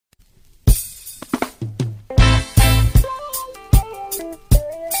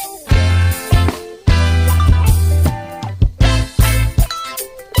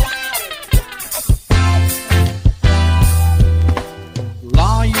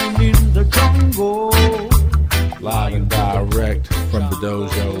the Congo. Live and direct from the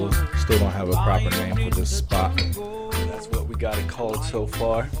dojo. Still don't have a proper name for this spot. That's what we got it called so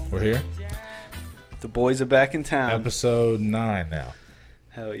far. We're here. The boys are back in town. Episode 9 now.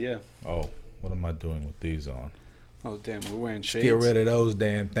 Hell yeah. Oh, what am I doing with these on? Oh, damn, we're wearing shades. Get rid of those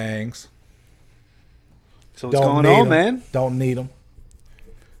damn things. So what's going on, man? Don't need them.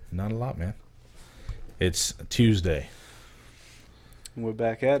 Not a lot, man. It's Tuesday. And we're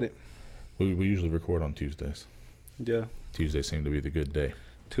back at it. We usually record on Tuesdays. Yeah. Tuesdays seem to be the good day.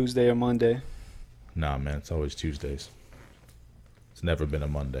 Tuesday or Monday. Nah, man, it's always Tuesdays. It's never been a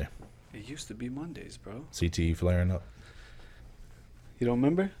Monday. It used to be Mondays, bro. CTE flaring up. You don't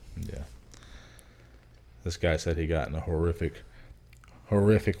remember? Yeah. This guy said he got in a horrific,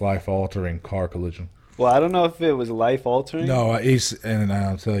 life-altering car collision. Well, I don't know if it was life-altering. No, and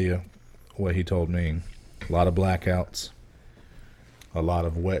I'll tell you what he told me. A lot of blackouts. A lot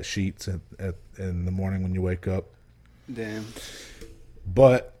of wet sheets in the morning when you wake up. Damn.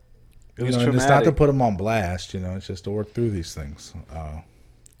 But It was it's not to put them on blast. It's just to work through these things.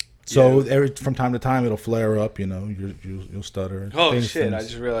 From time to time it'll flare up. You'll stutter. Oh shit! I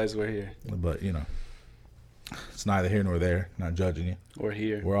just realized we're here. But it's neither here nor there. Not judging you. We're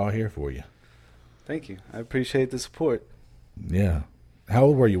here. We're all here for you. Thank you. I appreciate the support. Yeah. How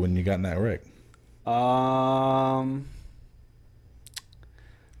old were you when you got in that wreck?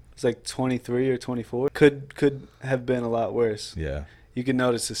 It's like 23 or 24. Could have been a lot worse. Yeah. You can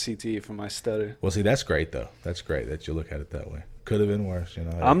notice the CTE from my stutter. Well, see, that's great though. That's great that you look at it that way. Could have been worse,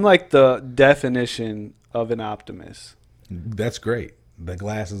 I'm like the definition of an optimist. That's great. The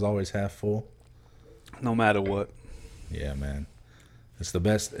glass is always half full. No matter what. Yeah, man. It's the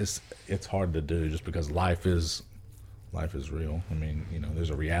best. It's hard to do just because life is real. I mean, there's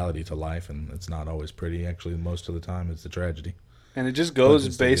a reality to life, and it's not always pretty. Actually, most of the time, it's a tragedy. And it just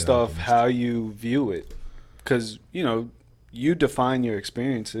goes based off how you view it, because you define your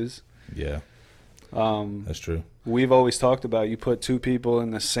experiences. Yeah, that's true. We've always talked about you put two people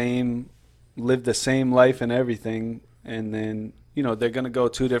in live the same life and everything, and then they're gonna go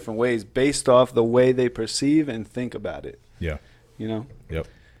two different ways based off the way they perceive and think about it. Yeah. Yep.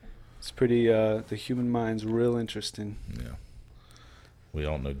 It's pretty. The human mind's real interesting. Yeah. We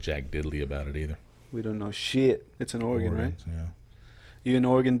don't know jack diddly about it either. We don't know shit. It's an organ, right? Yeah. You an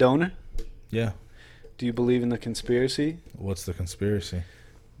organ donor? Yeah. Do you believe in the conspiracy? What's the conspiracy?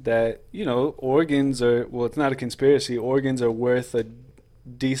 That, organs are, well, it's not a conspiracy. Organs are worth a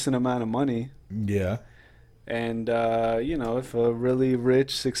decent amount of money. Yeah. And, if a really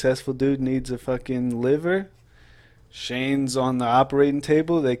rich, successful dude needs a fucking liver, Shane's on the operating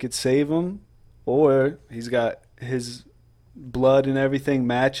table, they could save him. Or he's got his blood and everything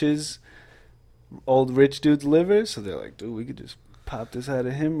matches old rich dude's liver. So they're like, dude, we could just pop this out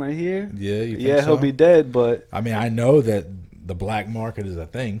of him right here. Yeah, you think so? He'll be dead, but I mean, I know that the black market is a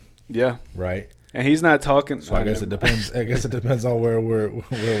thing. Yeah. Right? And he's not talking. So I guess it depends. I guess it depends on where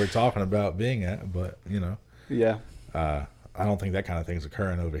we're talking about being at. But Yeah. I don't think that kind of thing's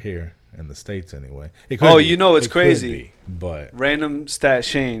occurring over here in the States anyway. It Oh, could be. it's crazy. Could be, but random stat,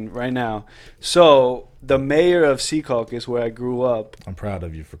 Shane, right now. So the mayor of Secaucus, where I grew up. I'm proud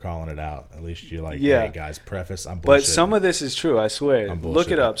of you for calling it out. At least you're like, yeah, hey guys, preface. I'm bullshitting. But some of this is true. I swear.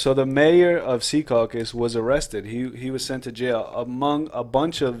 Look it up. So the mayor of Secaucus was arrested. He was sent to jail among a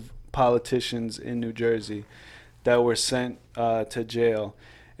bunch of politicians in New Jersey that were sent to jail.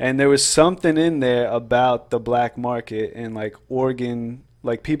 And there was something in there about the black market and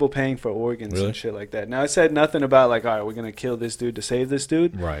like people paying for organs and shit like that. Now, it said nothing about all right, we're going to kill this dude to save this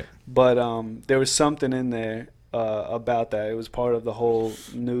dude. Right. But there was something in there about that. It was part of the whole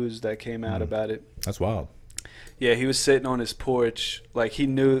news that came out about it. That's wild. Yeah, he was sitting on his porch. Like, he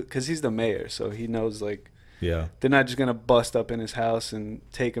knew, because he's the mayor, so he knows, yeah, they're not just going to bust up in his house and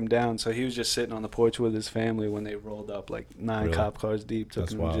take him down. So he was just sitting on the porch with his family when they rolled up 9 cop cars deep,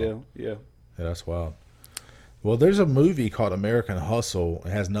 took him to jail. Yeah, that's wild. Well, there's a movie called American Hustle. It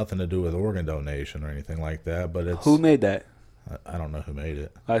has nothing to do with organ donation or anything like that. But it's who made that? I don't know who made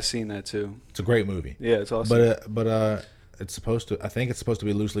it. I've seen that too. It's a great movie. Yeah, it's awesome. But it's supposed to. I think it's supposed to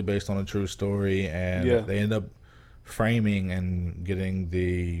be loosely based on a true story, and they end up framing and getting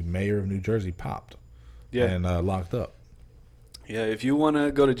the mayor of New Jersey popped. Yeah. And locked up. Yeah, if you want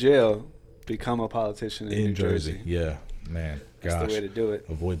to go to jail, become a politician in New Jersey. Yeah, man. Gosh. That's the way to do it.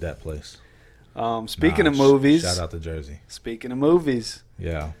 Avoid that place. Speaking of movies. Shout out to Jersey. Speaking of movies.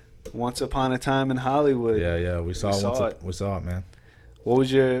 Yeah. Once Upon a Time in Hollywood. Yeah. We saw it. We saw it, man. What was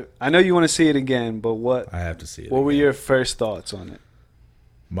your... I know you want to see it again, but what... I have to see it What were your first thoughts on it?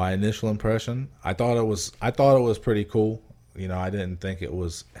 My initial impression, I thought it was pretty cool. You know, I didn't think it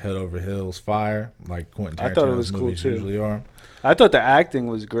was head over heels fire like Quentin I thought it was Tarantino's cool movies too. usually are. I thought the acting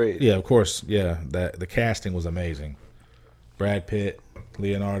was great. Yeah, of course. Yeah, the casting was amazing. Brad Pitt,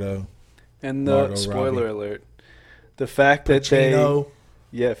 Leonardo, And the Margot spoiler Robbie. alert, the fact that Pacino.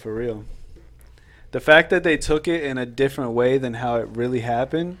 yeah, for real. The fact that they took it in a different way than how it really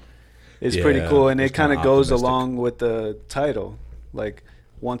happened is pretty Yeah, cool, and it's it kind of kinda goes optimistic. along with the title. Like,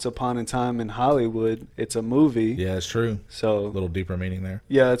 Once Upon a Time in Hollywood, it's a movie. Yeah, it's true. A So little deeper meaning there.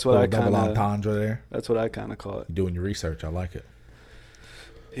 yeah, that's what I Little double kind of entendre there. call it. You're doing your research. I like it.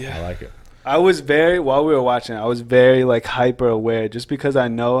 Yeah. I like it. I was very while we were watching, I was very like hyper aware, just because I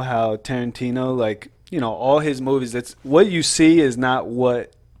know how Tarantino, like, you know, all his movies, it's what you see is not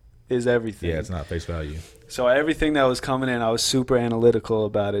what is everything. Yeah, it's not face value. So everything that was coming in, I was super analytical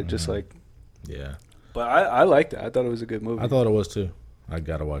about it, just like. Yeah, But I liked it. I thought it was a good movie. I thought it was too. I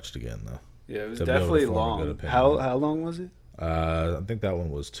gotta watch it again though. yeah, it was to be able to definitely form a long. good opinion. How long was it? I think that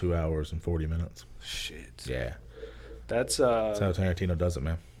one was 2 hours and 40 minutes. Shit. Yeah, That's that's how Tarantino does it,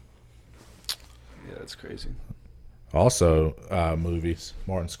 man. yeah, that's crazy. Also, movies.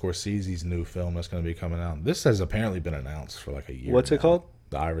 Martin Scorsese's new film that's going to be coming out. This has apparently been announced for like a year. What's it now. called?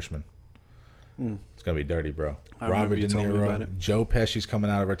 The Irishman. Mm. It's going to be dirty, bro. I remember Robert you De told me about Niro. it. Joe Pesci's coming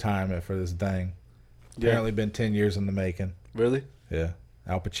out of retirement for this thing. Apparently been 10 years in the making. Really? Yeah.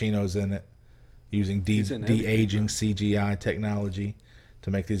 Al Pacino's in it. Using He's in everything, de-aging CGI technology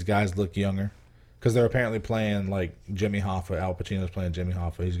to make these guys look younger. Because they're apparently playing like Jimmy Hoffa. Al Pacino's playing Jimmy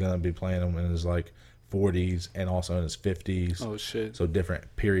Hoffa. He's going to be playing him in his like 40s and also in his 50s. Oh shit! So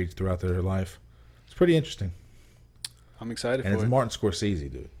different periods throughout their life. It's pretty interesting. I'm excited And for it's it. Martin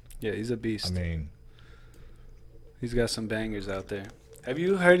Scorsese, dude. Yeah, he's a beast. I mean, He's got some bangers out there. Have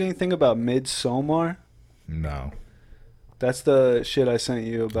you heard anything about Midsommar? no. That's the shit I sent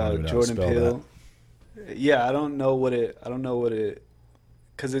you I don't about even know how to Jordan spell Peele. Yeah, I don't know what it.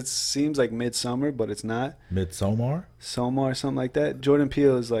 Because it seems like Midsummer, but it's not. Midsommar? Somar, something like that. Jordan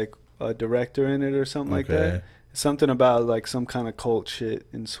Peele is like a director in it or something like that. Okay. It's something about like some kind of cult shit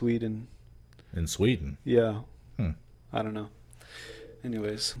in Sweden. In Sweden. Yeah. Hmm. I don't know.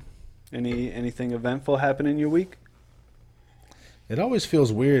 Anyways, anything eventful happen in your week? It always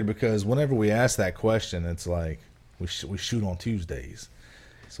feels weird because whenever we ask that question, it's like we shoot on Tuesdays.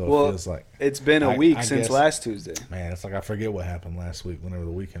 So Well, it feels like, It's been a I week since guess- last Tuesday. man, it's like I forget what happened last week whenever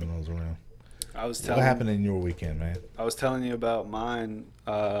the weekend rolls around. I was What telling happened in your weekend, man? I was telling you about mine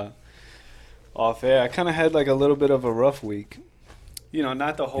off air. I kind of had like a little bit of a rough week. You know,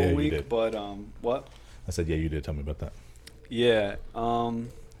 not the whole Yeah, you week, did. but what? I said, yeah, you did tell me about that. Yeah.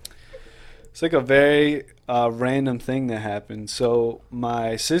 It's like a very random thing that happened. So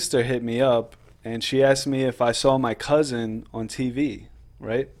my sister hit me up and she asked me if I saw my cousin on TV,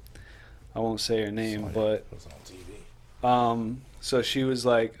 right? I won't say her name, but It was on TV. so she was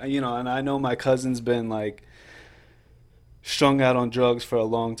like, you know, and I know my cousin's been like strung out on drugs for a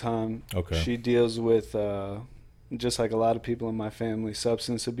long time. Okay. She deals with just like a lot of people in my family,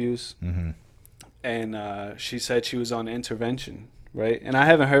 substance abuse. Mm-hmm. And she said she was on intervention, right? And I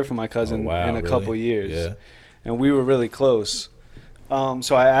haven't heard from my cousin Oh, wow, in a really? couple years. Yeah. And we were really close.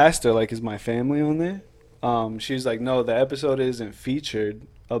 So I asked her, like, is my family on there? She's like, no, the episode isn't featured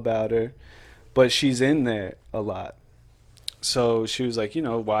about her, but she's in there a lot. So she was like, you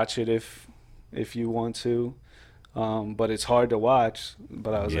know, watch it if you want to. But it's hard to watch.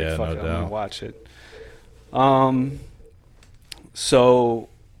 But I was Yeah, like, fuck no it, I'm going doubt. to watch it. So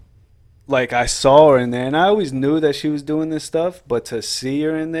like I saw her in there, and I always knew that she was doing this stuff, but to see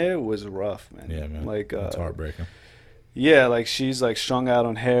her in there was rough, man. Yeah, man. Like, That's heartbreaking. yeah, like she's like strung out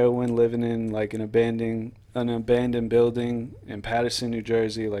on heroin, living in like an abandoned building in Paterson, New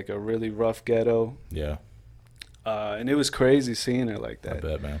Jersey, like a really rough ghetto. Yeah, And it was crazy seeing her like I that,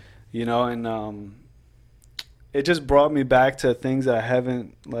 bet, man. you know. And it just brought me back to things I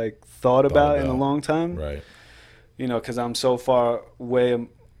haven't like thought about in a about. long time. Right. You know, because I'm so far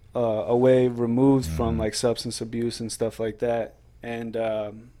away removed from Mhm. like substance abuse and stuff like that. And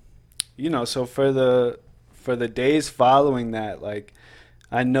you know, so for the days following that, like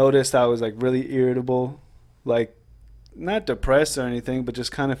I noticed I was like really irritable, like not depressed or anything, but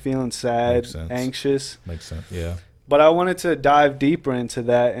just kind of feeling sad, Makes sense. anxious. Makes sense. Yeah. But I wanted to dive deeper into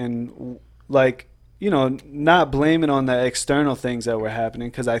that and like, you know, not blame it on the external things that were happening,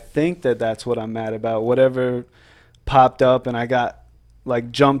 because I think that that's what I'm mad about. Whatever popped up and I got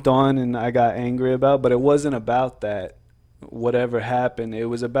like jumped on and I got angry about, but it wasn't about that. Whatever happened, it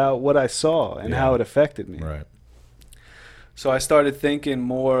was about what I saw and how Yeah. it affected me. Right. So I started thinking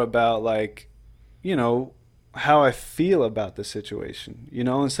more about like, you know, how I feel about the situation, you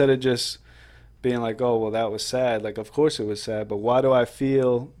know, instead of just being like, oh, well, that was sad. Like, of course it was sad, but why do I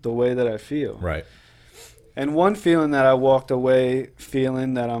feel the way that I feel? Right. And one feeling that I walked away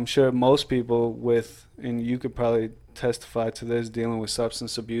feeling that I'm sure most people with, and you could probably testify to this, dealing with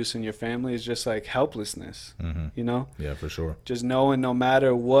substance abuse in your family, is just like helplessness, you know? Yeah, for sure. Just knowing no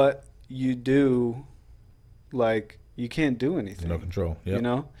matter what you do, like, you can't do anything. No control. Yep. You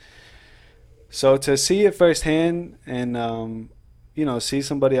know? So to see it firsthand and, you know, see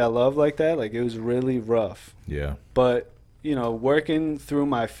somebody I love like that, like, it was really rough. Yeah. But, you know, working through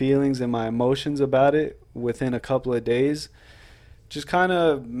my feelings and my emotions about it within a couple of days just kind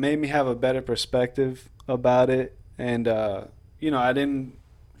of made me have a better perspective about it. And, you know, I didn't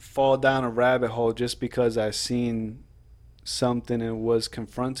fall down a rabbit hole just because I seen something and was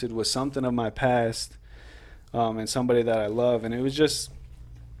confronted with something of my past and somebody that I love. And it was just,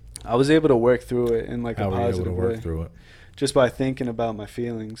 I was able to work through it in like a positive way. Through it? Just by thinking about my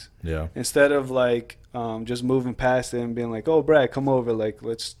feelings. Yeah. Instead of like just moving past it and being like, oh, Brad, come over. Like,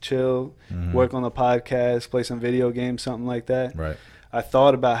 let's chill, work on the podcast, play some video games, something like that. Right. I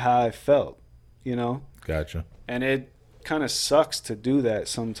thought about how I felt, you know? Gotcha. And it kind of sucks to do that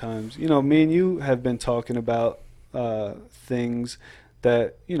sometimes. You know, me and you have been talking about things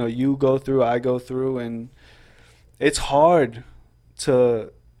that, you know, you go through, I go through, and it's hard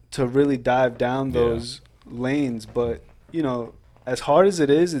to really dive down those lanes, but you know, as hard as it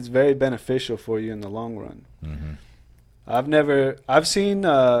is, it's very beneficial for you in the long run. I've seen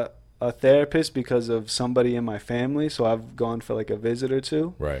a therapist because of somebody in my family, so I've gone for like a visit or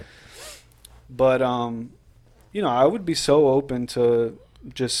two. Right. But you know, I would be so open to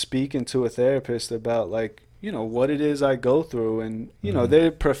just speaking to a therapist about like, you know, what it is I go through, and you know,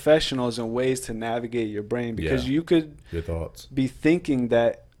 they're professionals and ways to navigate your brain, because you could your thoughts be thinking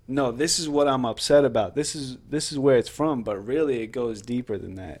that, no, this is what I'm upset about. This is where it's from, but really it goes deeper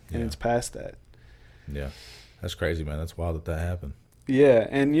than that, and it's past that. Yeah, that's crazy, man. That's wild that happened. Yeah,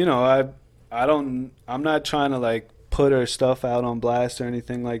 and you know, I'm not trying to like put her stuff out on blast or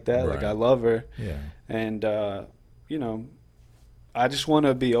anything like that. Right. Like, I love her. Yeah. And you know, I just want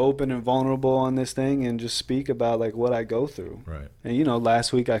to be open and vulnerable on this thing and just speak about like what I go through. Right. And you know,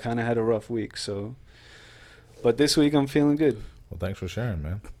 last week I kind of had a rough week, so, but this week I'm feeling good. Well, thanks for sharing,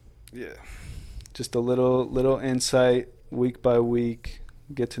 man. Yeah. Just a little insight week by week.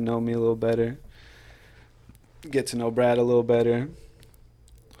 Get to know me a little better. Get to know Brad a little better.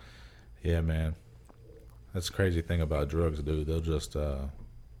 Yeah, man. That's the crazy thing about drugs, dude. They'll just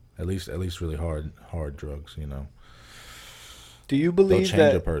at least really hard drugs, you know. Do you believe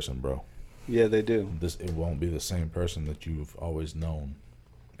they'll change a person, bro? Yeah, they do. It won't be the same person that you've always known.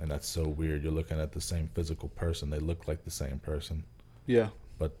 And that's so weird. You're looking at the same physical person. They look like the same person. Yeah.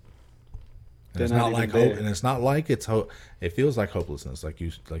 But they're it's not like hope, and it's not like it's hope. It feels like hopelessness, like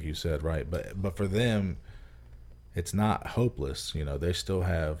you said, right? But for them, it's not hopeless. You know, they still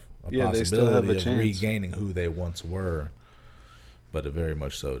have a possibility of regaining who they once were. But it very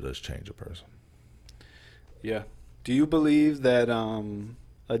much so does change a person. Yeah. Do you believe that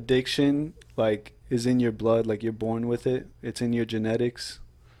addiction like is in your blood, like you're born with it? It's in your genetics?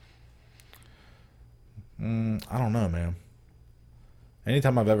 I don't know, man.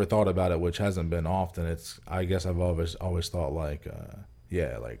 Anytime I've ever thought about it, which hasn't been often, I guess I've always thought like,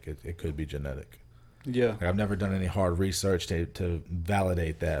 like it could be genetic. Yeah. Like, I've never done any hard research to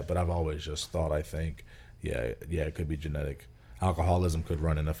validate that, but I've always just thought, I think, it could be genetic. Alcoholism could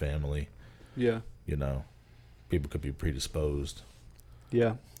run in a family. Yeah. You know, people could be predisposed.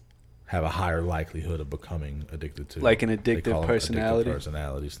 Yeah. Have a higher likelihood of becoming addicted to. Like an addictive personality. Addictive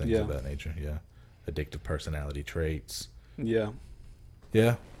personalities, things of that nature. Yeah. Addictive personality traits. Yeah.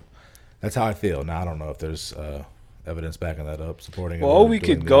 Yeah. That's how I feel. Now, I don't know if there's evidence backing that up, supporting it. Well, we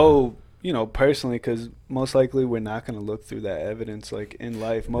could go, you know, personally, because most likely we're not going to look through that evidence like in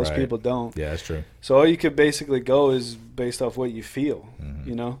life. Most people don't. Yeah, that's true. So all you could basically go is based off what you feel,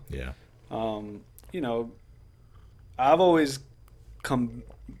 you know? Yeah. You know, I've always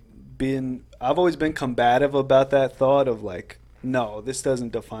been combative about that thought of like, no, this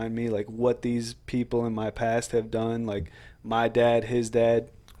doesn't define me. Like what these people in my past have done, like my dad, his dad.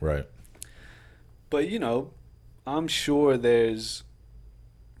 Right. But, you know, I'm sure there's,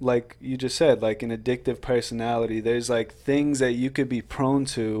 like you just said, like an addictive personality. There's like things that you could be prone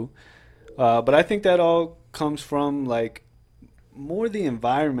to. But I think that all comes from like more the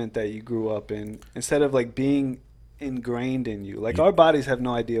environment that you grew up in instead of like being ingrained in you. Like our bodies have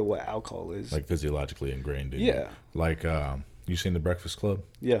no idea what alcohol is. Like physiologically ingrained in you. Yeah. Like, you seen The Breakfast Club?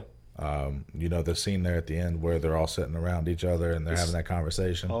 Yeah. You know, the scene there at the end where they're all sitting around each other and they're having that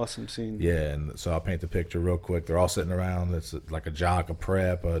conversation. Awesome scene. Yeah, and so I'll paint the picture real quick. They're all sitting around. It's like a jock, a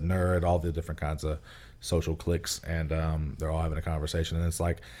prep, a nerd, all the different kinds of social cliques, and they're all having a conversation. And it's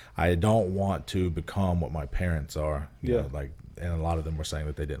like, I don't want to become what my parents are. You know, like, and a lot of them were saying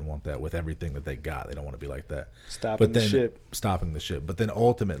that they didn't want that with everything that they got. They don't want to be like that. Stopping the ship. But then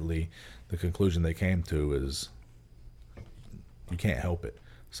ultimately, the conclusion they came to is you can't help it.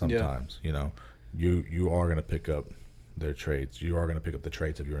 Sometimes, you know, you are going to pick up their traits. You are going to pick up the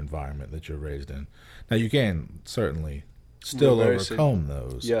traits of your environment that you're raised in. Now, you can certainly still overcome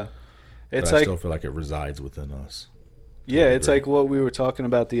those. Yeah. It's I still feel like it resides within us. Yeah, it's like what we were talking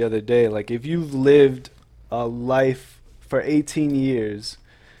about the other day. Like, if you've lived a life for 18 years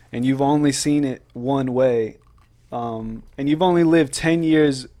and you've only seen it one way, and you've only lived 10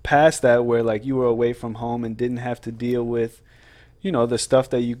 years past that where, like, you were away from home and didn't have to deal with, you know, the stuff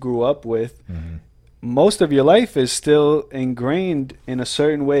that you grew up with, most of your life is still ingrained in a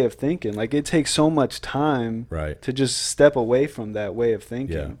certain way of thinking. Like, it takes so much time to just step away from that way of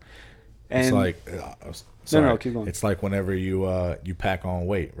thinking. Yeah. And it's like, no, keep going. It's like whenever you pack on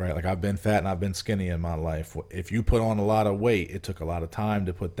weight, right? Like, I've been fat and I've been skinny in my life. If you put on a lot of weight, it took a lot of time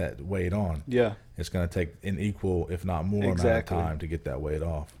to put that weight on. Yeah. It's going to take an equal, if not more amount of time to get that weight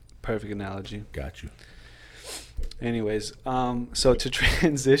off. Perfect analogy. Got you. Anyways, so to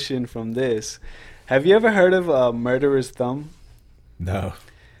transition from this, have you ever heard of a murderer's thumb? No.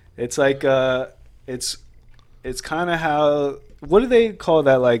 It's like it's kind of how, what do they call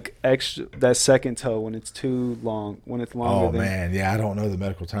that, like, extra, that second toe when it's too long, when it's longer? Oh man, yeah, I don't know the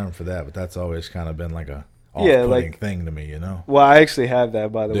medical term for that, but that's always kind of been like a off-putting thing to me, you know. Well, I actually have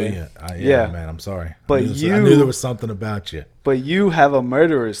that, by the way. Do you? Yeah, man, I'm sorry. But I knew there was something about you. But you have a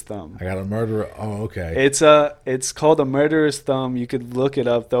murderer's thumb. I got a murderer. Oh, okay. It's called a murderer's thumb. You could look it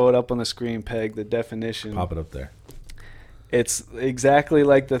up, throw it up on the screen, Peg, the definition. Pop it up there. It's exactly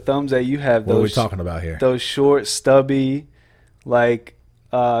like the thumbs that you have. What are we talking about here? Those short, stubby, like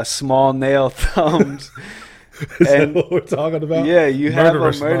small nail thumbs. Is that what we're talking about? Yeah, you have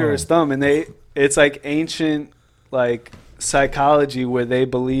a murderer's thumb, and it's like ancient, like, psychology where they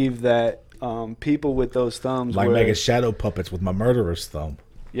believe that people with those thumbs, like making shadow puppets with my murderer's thumb.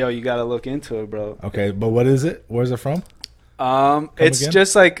 Yo, you gotta look into it, bro. Okay, but what is it? Where's it from? It's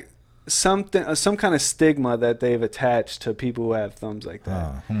just like some kind of stigma that they've attached to people who have thumbs like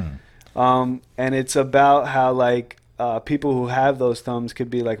that. And it's about how, like, people who have those thumbs could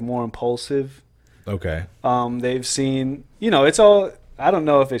be, like, more impulsive. Okay. They've seen, you know, it's all, I don't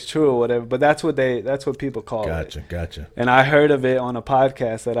know if it's true or whatever, but that's what people call it. Gotcha. And I heard of it on a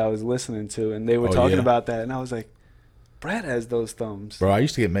podcast that I was listening to, and they were talking about that, and I was like, Brad has those thumbs. Bro, I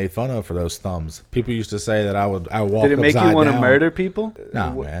used to get made fun of for those thumbs. People used to say that I would walk upside down. Did it make you want to murder people?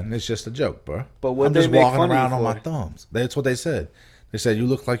 Nah, man, it's just a joke, bro. But what I'm just walking around on my thumbs. That's what they said. They said, you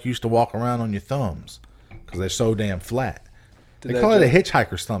look like you used to walk around on your thumbs because they're so damn flat. They call it a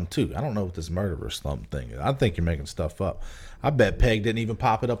hitchhiker's thumb, too. I don't know what this murderer's thumb thing is. I think you're making stuff up. I bet Peg didn't even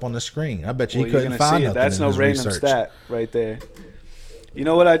pop it up on the screen. I bet you he couldn't find nothing. That's no random stat right there. You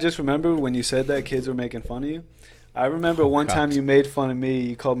know what I just remembered when you said that kids were making fun of you? I remember one time you made fun of me.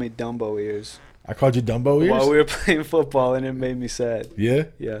 You called me Dumbo Ears. I called you Dumbo Ears? While we were playing football, and it made me sad. Yeah?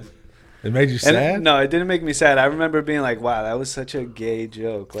 Yeah. It made you sad? No, it didn't make me sad. I remember being like, wow, that was such a gay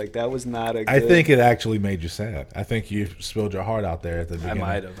joke. Like, that was not a good... I think it actually made you sad. I think you spilled your heart out there at the beginning. I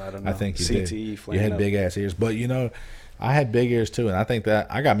might have. I don't know. I think you CTE did. You had big-ass ears. But, you know, I had big ears, too, and I think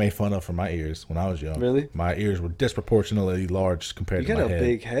that I got made fun of for my ears when I was young. Really? My ears were disproportionately large compared to my head. You got a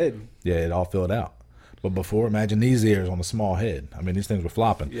big head. Yeah, it all filled out. But before, imagine these ears on a small head. I mean, these things were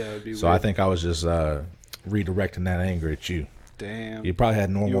flopping. Yeah, it'd be so weird. I think I was just redirecting that anger at you. Damn. You probably had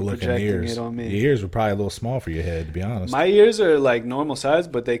normal-looking ears. It on me. Your ears were probably a little small for your head, to be honest. My ears are, like, normal size,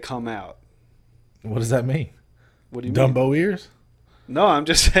 but they come out. What does that mean? What do you mean? Dumbo ears? No, I'm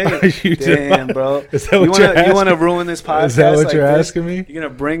just saying. Damn, bro. Is that what you're asking? You want to ruin this podcast? Is that what you're asking me? You're going to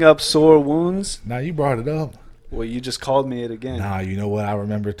bring up sore wounds? Nah, you brought it up. Well, you just called me it again. Nah, you know what I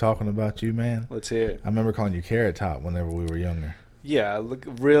remember talking about you, man? Let's hear it. I remember calling you Carrot Top whenever we were younger. Yeah, look,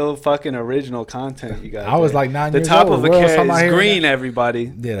 real fucking original content you got. I was like 9 years old. The top of a carrot is green,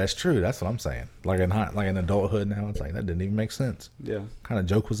 everybody. Yeah, that's true. That's what I'm saying. Like in adulthood now, it's like that didn't even make sense. Yeah. What kind of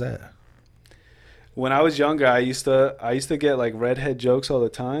joke was that? When I was younger, I used to get like redhead jokes all the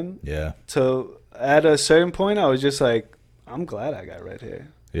time. Yeah. So at a certain point, I was just like, I'm glad I got red hair.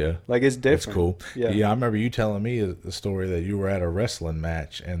 Yeah. Like, it's different. It's cool. Yeah. I remember you telling me the story that you were at a wrestling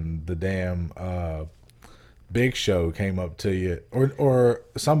match and the damn Big Show came up to you, or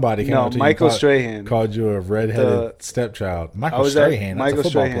somebody came up to Michael you, Strahan called you a redheaded stepchild. Michael Strahan, that's a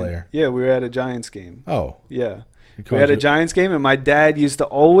football player. Yeah, we were at a Giants game. Oh, yeah, we had a Giants game, and my dad used to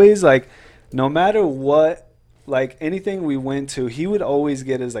always like, no matter what, like anything we went to, he would always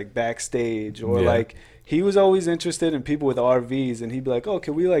get us like backstage or like. He was always interested in people with RVs, and he'd be like, "Oh,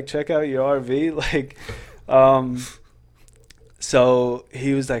 can we like check out your RV?" Like, so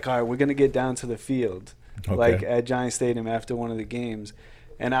he was like, "All right, we're gonna get down to the field, like at Giant Stadium after one of the games."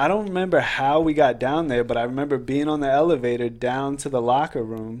 And I don't remember how we got down there, but I remember being on the elevator down to the locker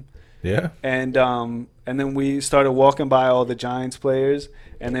room. Yeah. And then we started walking by all the Giants players,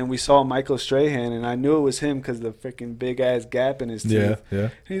 and then we saw Michael Strahan, and I knew it was him because of the freaking big ass gap in his teeth. Yeah, yeah.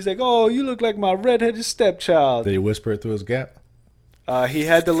 And he's like, "Oh, you look like my redheaded stepchild." Did he whisper it through his gap? He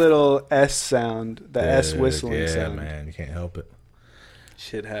had the little S sound, the S whistling sound. Yeah, man, you can't help it.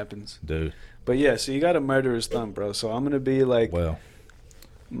 Shit happens, dude. But yeah, so you got a murderer's thumb, bro. So I'm gonna be like,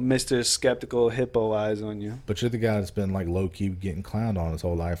 Mr. Skeptical Hippo eyes on you. But you're the guy that's been like low key getting clowned on his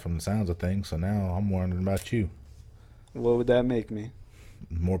whole life from the sounds of things. So now I'm wondering about you. What would that make me?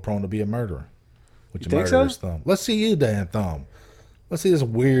 More prone to be a murderer. With your murderer's thumb. Let's see you, damn thumb. Let's see this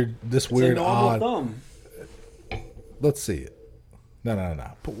weird, odd thumb. Let's see it. No.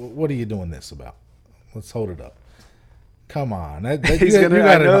 What are you doing this about? Let's hold it up. Come on. Peg's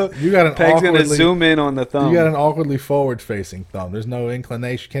gonna zoom in on the thumb. You got an awkwardly forward-facing thumb. There's no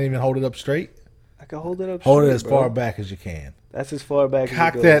inclination. You can't even hold it up straight. I can hold it up. Hold it as far back as you can. That's as far back.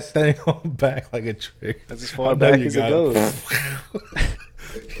 Cock as it goes. that thing on back like a trick. That's as far back as it goes.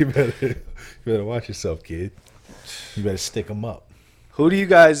 You better watch yourself, kid. You better stick them up. Who do you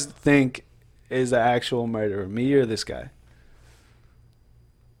guys think is the actual murderer? Me or this guy?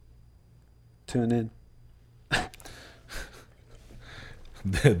 Tune in.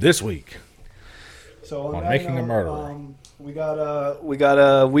 This week. So on Making a Murderer. We got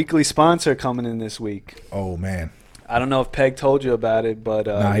a weekly sponsor coming in this week. Oh man. I don't know if Peg told you about it, but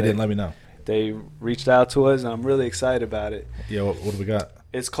no, he didn't let me know. They reached out to us, and I'm really excited about it. Yeah, what do we got?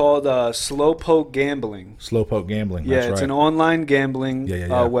 It's called Slowpoke Gambling. Slowpoke Gambling. Yeah, that's it's right. an online gambling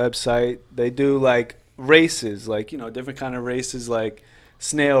website. They do like races, like different kind of races, like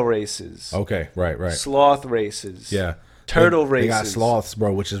snail races. Okay, right. Sloth races. Yeah. Turtle races. They got sloths,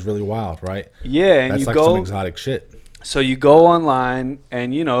 bro, which is really wild, right? Yeah, and that's like some exotic shit. So you go online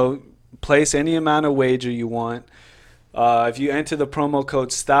and place any amount of wager you want. If you enter the promo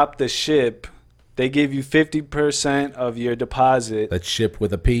code Stop the Ship, they give you 50% of your deposit. That's ship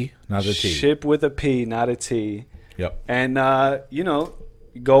with a P, not a T. Ship with a P, not a T. Yep. And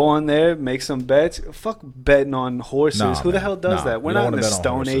go on there, make some bets. Fuck betting on horses. Who the hell does that? We're not in the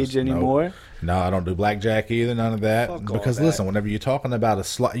Stone Age anymore. No, I don't do blackjack either. None of that. Fuck because listen, whenever you're talking about a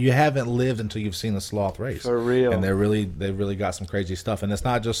sloth, you haven't lived until you've seen a sloth race. For real. And they really got some crazy stuff. And it's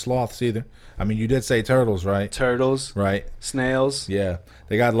not just sloths either. I mean, you did say turtles, right? Turtles. Right. Snails. Yeah.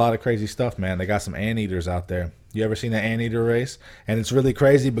 They got a lot of crazy stuff, man. They got some anteaters out there. You ever seen an anteater race? And it's really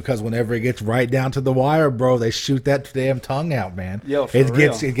crazy because whenever it gets right down to the wire, bro, they shoot that damn tongue out, man. Yo, for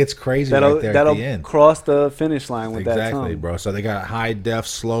real. It gets crazy right there at the end. That'll cross the finish line with that tongue. Exactly, bro. So they got high def,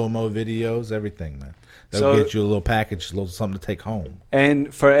 slow mo videos, everything, man. They'll get you a little package, a little something to take home.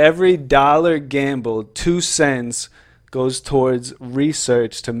 And for every $1 gambled, 2 cents goes towards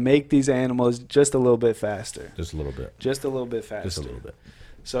research to make these animals just a little bit faster. Just a little bit. Just a little bit faster. Just a little bit.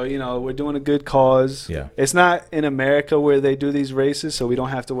 So, we're doing a good cause. Yeah. It's not in America where they do these races, so we don't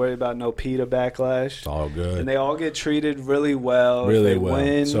have to worry about no PETA backlash. It's all good. And they all get treated really well. Really well.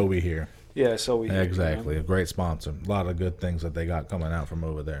 Win. So we hear. Yeah, so we hear. Exactly. A great sponsor. A lot of good things that they got coming out from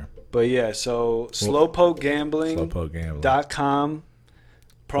over there. But yeah, so slowpokegambling.com,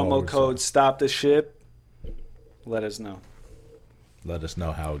 promo code Stop the Ship. Let us know. Let us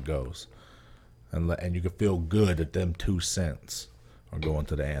know how it goes. And you can feel good that them 2 cents are going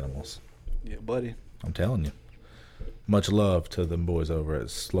to the animals. Yeah, buddy. I'm telling you. Much love to them boys over at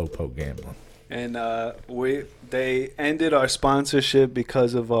Slowpoke Gambling. And they ended our sponsorship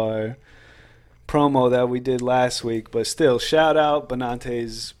because of our promo that we did last week, but still, shout out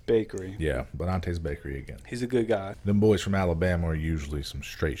Benante's Bakery. Yeah, Benante's Bakery again. He's a good guy. Them boys from Alabama are usually some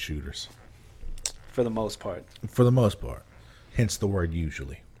straight shooters. For the most part. For the most part. Hence the word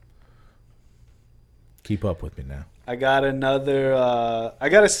usually. Keep up with me now. I got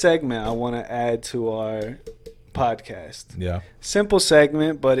a segment I want to add to our podcast. Yeah. Simple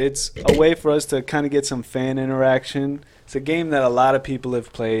segment, but it's a way for us to kind of get some fan interaction. It's a game that a lot of people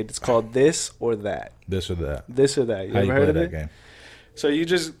have played. It's called This or That. This or That. This or That. You How ever heard of that it? Game? So you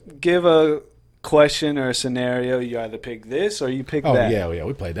just give a question or a scenario, you either pick this or you pick Oh that. yeah,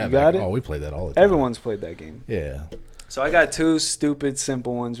 we played that. You got it? Oh, we played that all the time. Everyone's played that game. Yeah. So I got 2 stupid,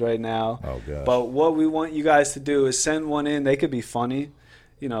 simple ones right now. Oh gosh. But what we want you guys to do is send one in. They could be funny.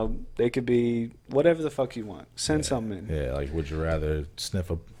 You know, they could be whatever the fuck you want. Send something in. Yeah, like would you rather sniff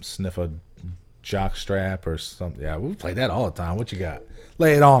a jock strap or something? Yeah, we played that all the time. What you got?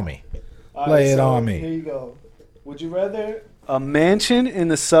 Lay it on me. Lay it on me. Here you go. Would you rather a mansion in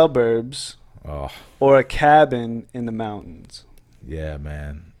the suburbs Oh. or a cabin in the mountains? Yeah,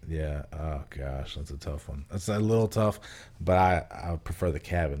 man. Yeah. Oh gosh, that's a tough one. That's a little tough, but I prefer the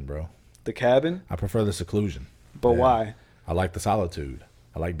cabin, bro. The cabin? I prefer the seclusion. But Yeah. why? I like the solitude.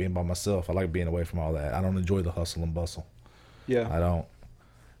 I like being by myself. I like being away from all that. I don't enjoy the hustle and bustle. Yeah. I don't.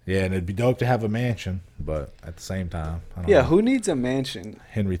 Yeah, and it'd be dope to have a mansion, but at the same time, I don't Yeah, know. who needs a mansion?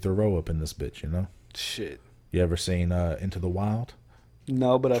 Henry Thoreau up in this bitch, you know? Shit. You ever seen Into the Wild?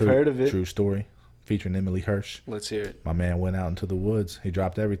 No, but I've True- heard of it. True story, featuring Emily Hirsch. Let's hear it. My man went out into the woods. He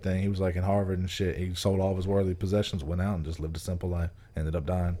dropped everything. He was like in Harvard and shit. He sold all of his worldly possessions, went out and just lived a simple life. Ended up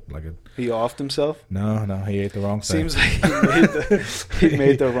dying. He offed himself? No, he ate the wrong thing. Seems like he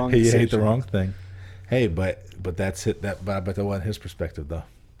made the wrong He decision. ate the wrong thing. Hey, but that's it. But I bet that wasn't his perspective though.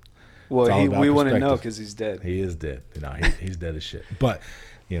 Well, all about we wouldn't know perspective. because he's dead. He is dead. He's dead as shit. But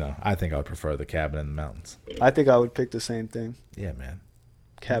I think I would prefer the cabin in the mountains. I think I would pick the same thing. Yeah, man.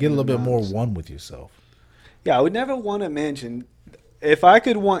 Cabin Get a little in the bit more mountains. one with yourself. Yeah, I would never want a mansion. If I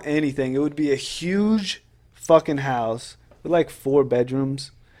could want anything, it would be a huge fucking house with like 4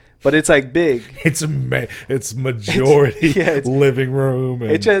 bedrooms, but it's like big. It's majority it's- living room.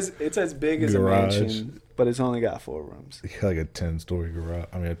 And It's as big as garage. a mansion, but it's only got 4 rooms. like a 10-story garage.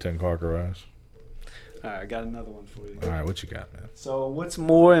 I mean, a 10-car garage. All right, I got another one for you. All right, what you got, man? So, what's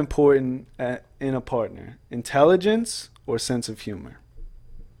more important in a partner, intelligence or sense of humor?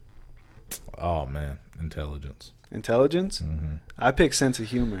 Oh man, intelligence. Intelligence? Hmm. I pick sense of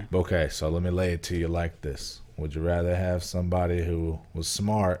humor. Okay, so let me lay it to you like this: would you rather have somebody who was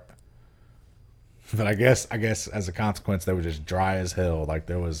smart, but I guess as a consequence they were just dry as hell, like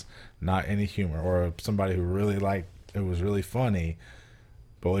there was not any humor, or somebody who really it was really funny,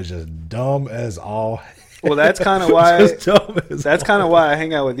 but was just dumb as all. Well, that's kind of why. Just dumb as That's all. kind of why I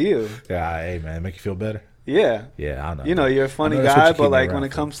hang out with you. Yeah, hey man, make you feel better. Yeah. Yeah, I know. You know, you're a I funny know that's what guy, you keep but me like around when it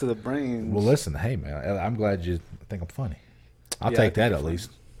for. comes to the brains. Well, listen, hey man, I'm glad you think I'm funny. I'll Yeah, take I that think at you're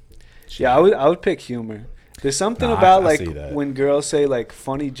least. Yeah, I would pick humor. There's something Nah, about I like see that. when girls say like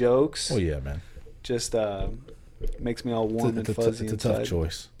funny jokes, Oh yeah, man. just makes me all warm and fuzzy It's a inside. tough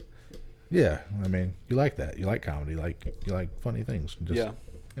choice. Yeah, I mean, you like that. You like comedy. You like funny things. Just, Yeah.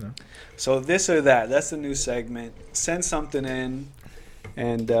 You know. So this or that. That's the new segment. Send something in,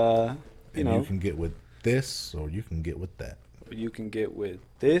 and And know, you can get with this, or you can get with that. you can get with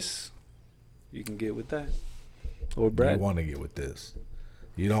this, you can get with that, or You Brad. want to get with this.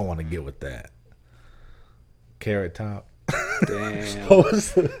 You don't want to get with that. Carrot Top. Damn. What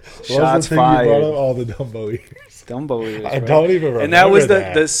was the Shots thing you brought fired. up? All the Dumbo ears. Dumbo ears. I bro. don't even remember And that was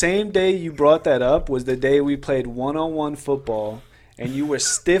that. the same day you brought that up was the day we played one-on-one football, and you were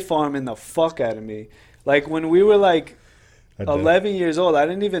stiff arming the fuck out of me. Like when we were like I did. 11 years old, I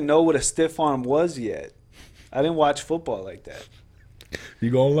didn't even know what a stiff arm was yet. I didn't watch football like that. You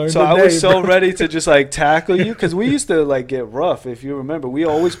gonna learn So I today, was so bro. ready to just like tackle you because we used to like get rough. If you remember, we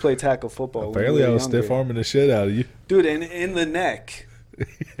always play tackle football. when we Apparently, were I was younger. stiff arming the shit out of you. Dude, in the neck.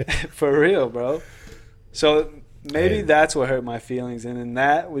 For real, bro. So maybe Hey. that's what hurt my feelings, and then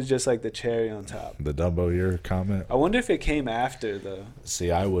that was just like the cherry on top. The Dumbo ear comment. I wonder if it came after the.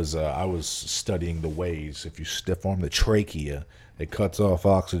 See, I was studying the ways. If you stiff arm the trachea, it cuts off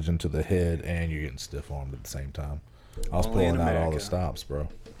oxygen to the head, and you're getting stiff armed at the same time. I was Only in pulling out all the America. stops, bro.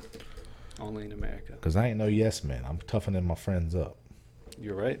 Only in America. Cause I ain't no yes man. I'm toughening my friends up.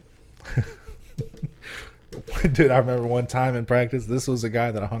 You're right. Dude, I remember one time in practice. This was a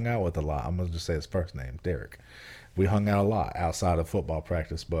guy that I hung out with a lot. I'm gonna just say his first name, Derek. We hung out a lot outside of football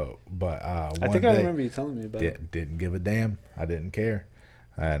practice, but I one think day, I remember you telling me about it. didn't give a damn. I didn't care.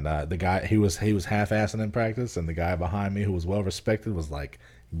 And the guy, he was half-assing in practice, and the guy behind me, who was well respected, was like,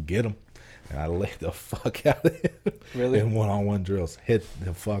 "Get him!" And I laid the fuck out of him. Really? In one-on-one drills, hit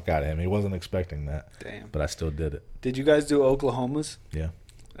the fuck out of him. He wasn't expecting that, Damn. but I still did it. Did you guys do Oklahomas? Yeah.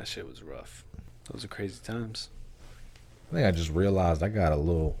 That shit was rough. Those are crazy times. I think I just realized I got a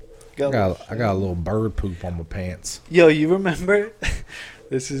little, I Got got a little bird poop on my pants. Yo, you remember?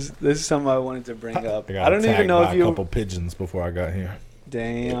 This is something I wanted to bring up. I got I don't even attacked know by if a you. couple pigeons before I got here.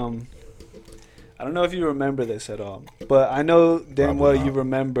 Damn. I don't know if you remember this at all, but I know damn Probably well you not.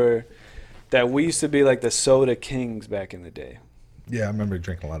 remember that we used to be like the soda kings back in the day. Yeah, I remember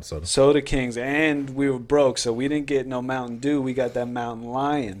drinking a lot of soda. Soda Kings, and we were broke, so we didn't get no Mountain Dew. We got that Mountain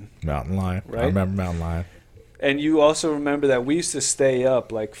Lion. Mountain Lion. Right? I remember Mountain Lion. And you also remember that we used to stay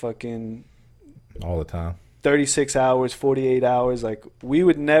up like fucking all the time. 36 hours, 48 hours. Like, we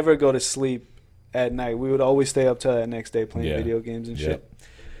would never go to sleep at night. We would always stay up till that next day playing video games and shit.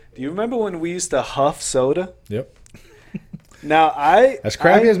 Do you remember when we used to huff soda? Yep. Now, as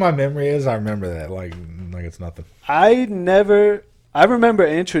crappy as my memory is, I remember that like it's nothing. I remember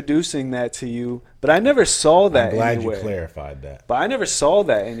introducing that to you, but I never saw that anywhere. I'm glad you clarified that. But I never saw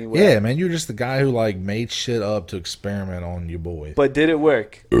that anywhere. Yeah, man, you're just the guy who like made shit up to experiment on your boys. But did it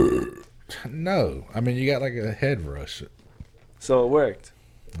work? No. I mean, you got like a head rush. So it worked.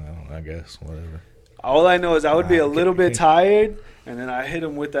 I guess, whatever. All I know is I would be a little bit tired, and then I hit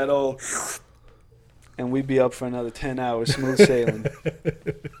him with that old, and we'd be up for another 10 hours, smooth sailing.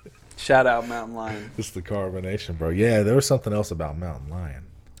 Shout out Mountain Lion. It's the carbonation, bro. Yeah, there was something else about Mountain Lion.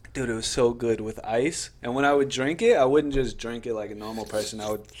 Dude, it was so good with ice. And when I would drink it, I wouldn't just drink it like a normal person. I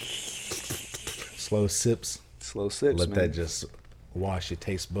would... Slow sips. Slow sips, Let man. that just wash your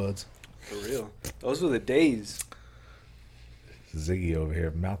taste buds. For real. Those were the days. Ziggy over here,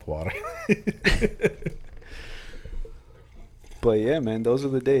 mouthwater. But yeah, man, those are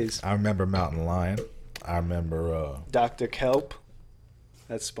the days. I remember Mountain Lion. I remember... Dr. Kelp.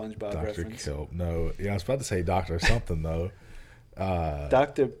 That's SpongeBob Dr. reference. Kelp. No, yeah, I was about to say Dr. something, though.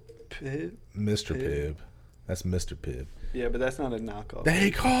 Dr. Pibb? Mr. Pibb. That's Mr. Pibb. Yeah, but that's not a knockoff.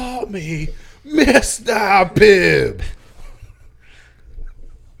 They call me Mr. Pibb.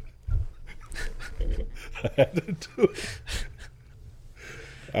 I had to do it.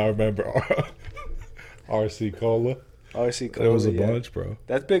 I remember RC Cola. RC Cola. There was a bunch, bro.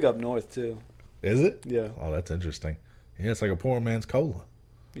 That's big up north, too. Is it? Yeah. Oh, that's interesting. Yeah, it's like a poor man's cola.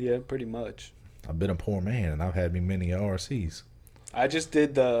 Yeah, pretty much. I've been a poor man, and I've had me many RCs. I just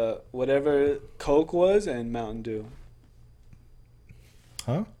did the whatever Coke was and Mountain Dew.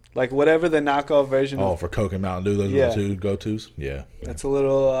 Huh? Like whatever the knockoff version Oh, of. for Coke and Mountain Dew, those are the two go-tos? Yeah. That's a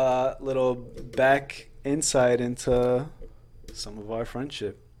little back insight into some of our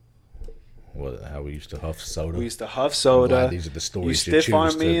friendship. How we used to huff soda. We used to huff soda. These are the stories you stiff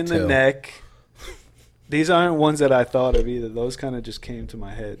arm me in the neck. These aren't ones that I thought of either. Those kind of just came to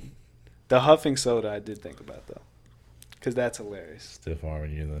my head. The huffing soda I did think about, though. Because that's hilarious. Stiff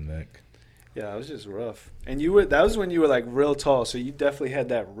arming you in the neck. Yeah, that was just rough. And that was when you were like real tall, so you definitely had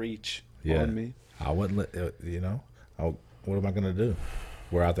that reach on me. I wouldn't let, what am I going to do?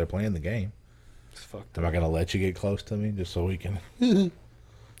 We're out there playing the game. It's fucked up. Am I going to let you get close to me just so we can do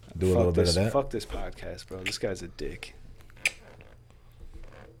a little bit of that? Fuck this podcast, bro. This guy's a dick.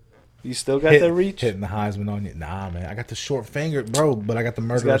 You still got that reach? Hitting the Heisman on you? Nah, man. I got the short finger, bro, but I got the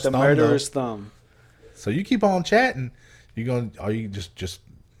murderer's thumb. So you keep on chatting. You just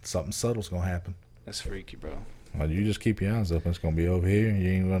something subtle's gonna happen. That's freaky, bro. Well, you just keep your eyes open. It's gonna be over here.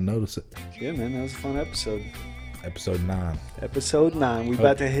 You ain't gonna notice it. Yeah, man. That was a fun episode. Episode 9. Episode 9. We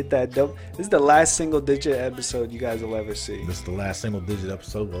about to hit that double. This is the last single-digit episode you guys will ever see. This is the last single-digit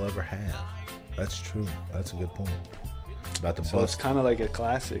episode we'll ever have. That's true. That's a good point. About to so bust. It's kind of like a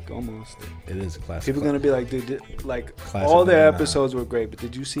classic, almost. It is a classic. People are gonna be like, dude, like classic all their episodes were great, but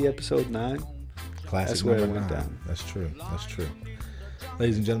did you see episode 9? Classic. That's where it went down. That's true. That's true.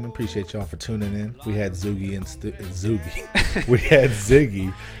 Ladies and gentlemen, appreciate y'all for tuning in. We had Ziggy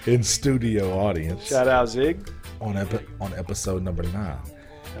in studio audience. Shout out Zig on episode number 9.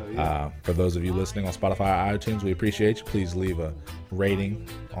 Yeah. For those of you listening on Spotify or iTunes, we appreciate you. Please leave a rating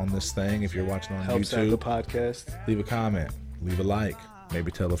on this thing. If you're watching on Helps YouTube, the podcast. Leave a comment, leave a like,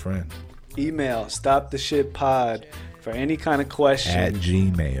 maybe tell a friend. Email stoptheshitpod for any kind of question at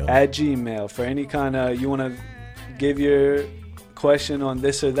Gmail. For any kind of you want to give your question on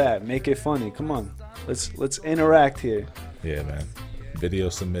this or that, make it funny. Come on, let's interact here. Yeah, man. Video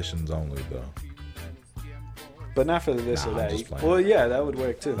submissions only though. But not for this or that. Well, yeah, that would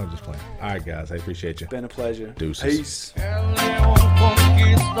work too. I'm just playing. All right, guys. I appreciate you. Been a pleasure. Deuces. Peace. El león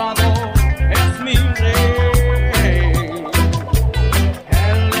conquistador es mi rey.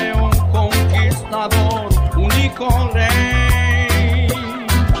 El león conquistador, único rey.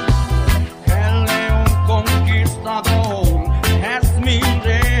 El león conquistador es mi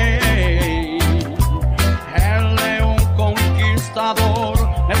rey. El león conquistador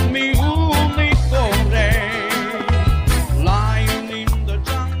es mi